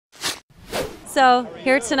So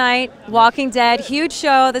here tonight, Walking Dead, huge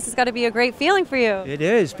show. This has got to be a great feeling for you. It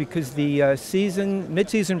is, because the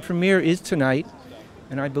mid-season premiere is tonight,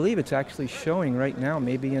 and I believe it's actually showing right now,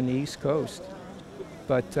 maybe in the East Coast.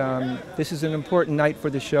 But this is an important night for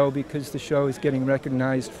the show because the show is getting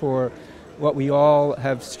recognized for what we all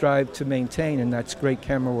have strived to maintain, and that's great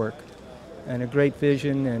camera work and a great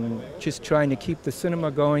vision and just trying to keep the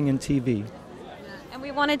cinema going in TV. And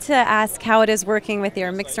we wanted to ask how it is working with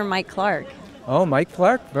your mixer, Mike Clark. Oh, Mike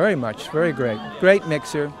Clark, very much, very great. Great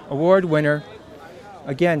mixer, award winner.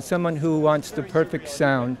 Again, someone who wants the perfect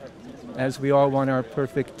sound, as we all want our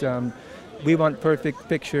perfect, we want perfect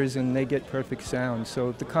pictures and they get perfect sound.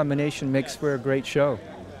 So the combination makes for a great show.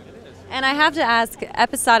 And I have to ask,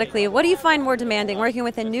 episodically, what do you find more demanding, working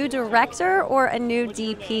with a new director or a new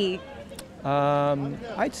DP?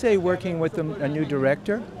 I'd say working with a new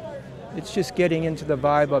director. It's just getting into the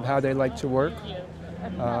vibe of how they like to work.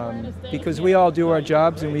 Because we all do our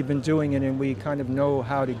jobs and we've been doing it and we kind of know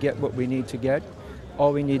how to get what we need to get.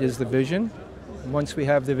 All we need is the vision. And once we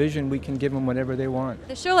have the vision, we can give them whatever they want.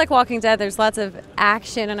 The show like Walking Dead, there's lots of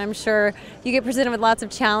action and I'm sure you get presented with lots of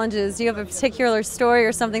challenges. Do you have a particular story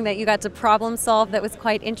or something that you got to problem solve that was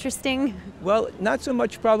quite interesting? Well, not so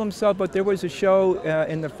much problem solve, but there was a show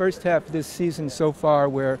in the first half of this season so far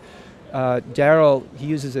where Daryl, he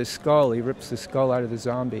uses a skull, he rips the skull out of the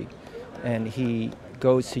zombie and he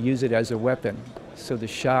goes to use it as a weapon. So the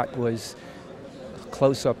shot was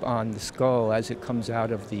close up on the skull as it comes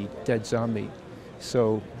out of the dead zombie.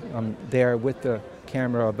 So I'm there with the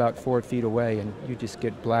camera about 4 feet away and you just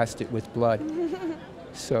get blasted with blood.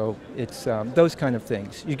 So it's those kind of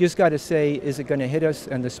things. You just got to say, is it going to hit us?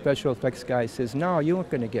 And the special effects guy says, no, you aren't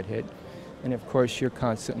going to get hit. And of course you're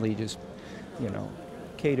constantly just,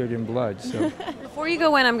 catered in blood. So. Before you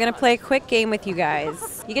go in, I'm going to play a quick game with you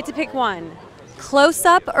guys. You get to pick one. Close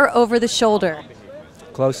up or over the shoulder?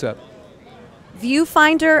 Close up.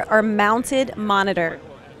 Viewfinder or mounted monitor?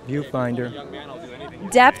 Viewfinder.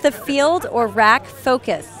 Depth of field or rack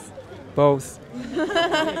focus? Both.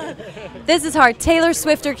 This is hard. Taylor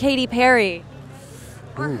Swift or Katy Perry?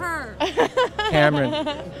 Or Ooh. her? Cameron.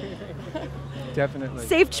 Definitely.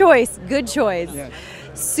 Safe choice. Good choice. Yes.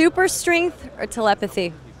 Super strength or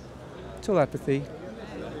telepathy? Telepathy.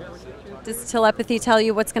 Does telepathy tell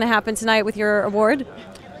you what's going to happen tonight with your award?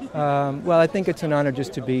 Well, I think it's an honor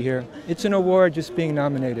just to be here. It's an award just being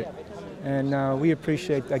nominated. And we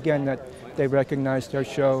appreciate, again, that they recognized our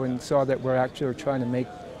show and saw that we're actually trying to make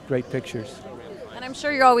great pictures. And I'm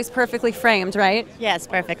sure you're always perfectly framed, right? Yes,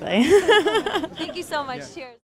 perfectly. Thank you so much. Yeah. Cheers.